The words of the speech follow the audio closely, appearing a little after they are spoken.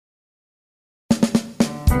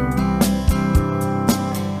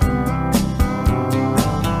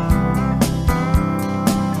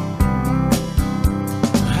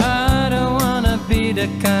the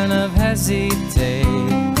kind of hesitate,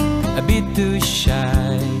 a bit too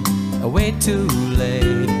shy, way too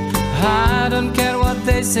late. I don't care what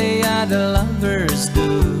they say other lovers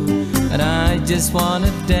do, and I just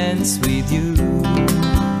wanna dance with you.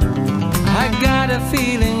 I got a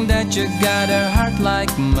feeling that you got a heart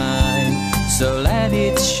like mine, so let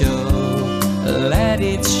it show, let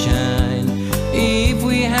it shine. If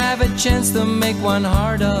we have a chance to make one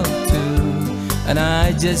heart of two, and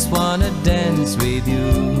I just wanna dance with you.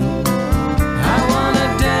 I wanna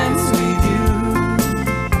dance with you,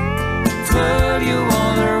 twirl you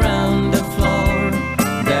all around the floor.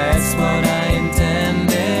 That's what I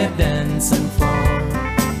intended dancing for.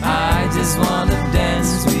 I just wanna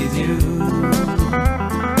dance with you.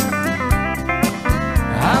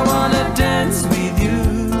 I wanna dance with you,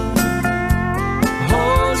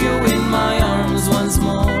 hold you in my arms once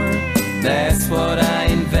more. That's what I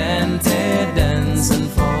invented dancing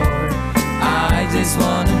for. I just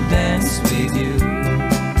wanna dance with you.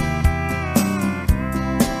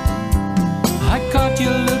 I caught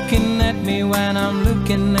you looking at me when I'm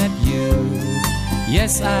looking at you.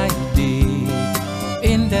 Yes, I did.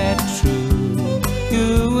 Ain't that true?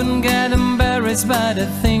 You wouldn't get embarrassed by the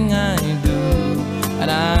thing I do, and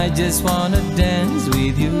I just wanna dance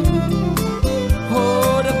with you.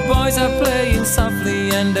 Oh, the boys are playing softly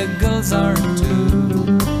and the girls are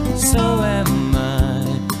too. So am I,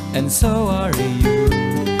 and so are you.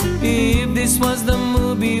 If this was the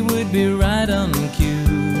movie, we'd be right on cue,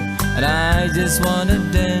 and I just wanna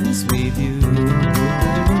dance with you.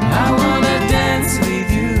 I wanna dance with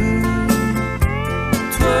you,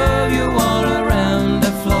 twirl you all around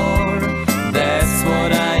the floor. That's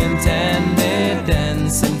what I intended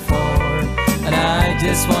dancing for, and I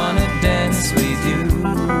just wanna dance with you.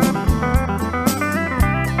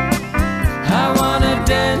 I wanna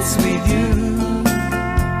dance with you,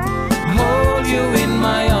 hold you in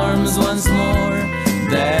my arms once more.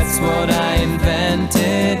 That's what I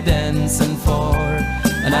invented dancing for,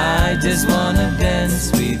 and I just wanna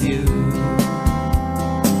dance with you.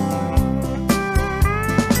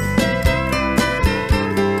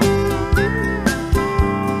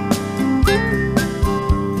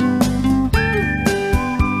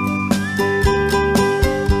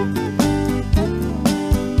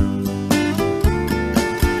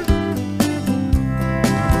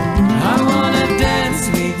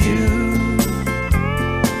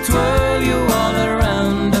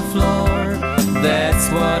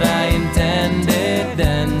 What I intended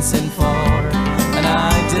dancing for, and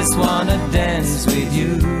I just wanna dance with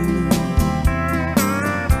you.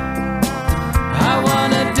 I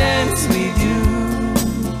wanna dance with you,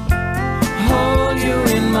 hold you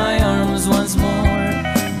in my arms once more.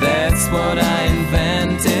 That's what I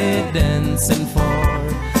invented dancing for,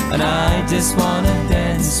 and I just wanna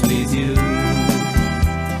dance with you.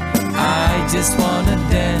 I just wanna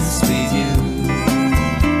dance with you.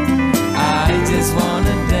 I just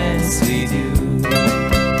wanna dance with you,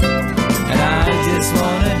 and I just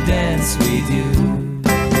wanna dance with you.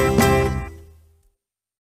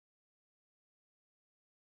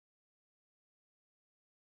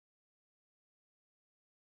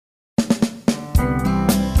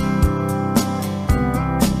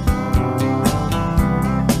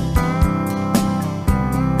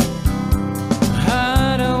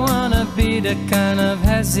 I don't wanna be the kind of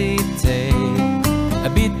hesitate, a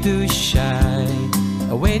bit too shy,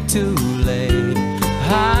 way too late.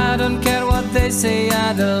 I don't care what they say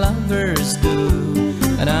other lovers do,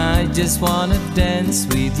 and I just wanna dance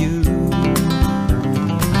with you.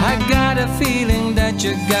 I got a feeling that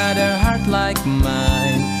you got a heart like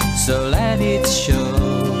mine, so let it show,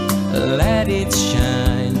 let it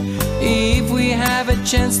shine. If we have a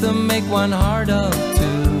chance to make one heart of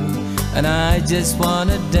two, and I just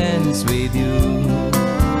wanna dance with you.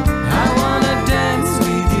 I wanna dance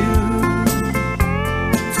with you,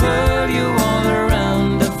 twirl you all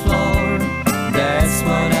around the floor. That's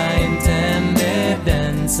what I intended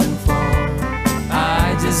dancing for.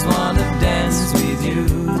 I just want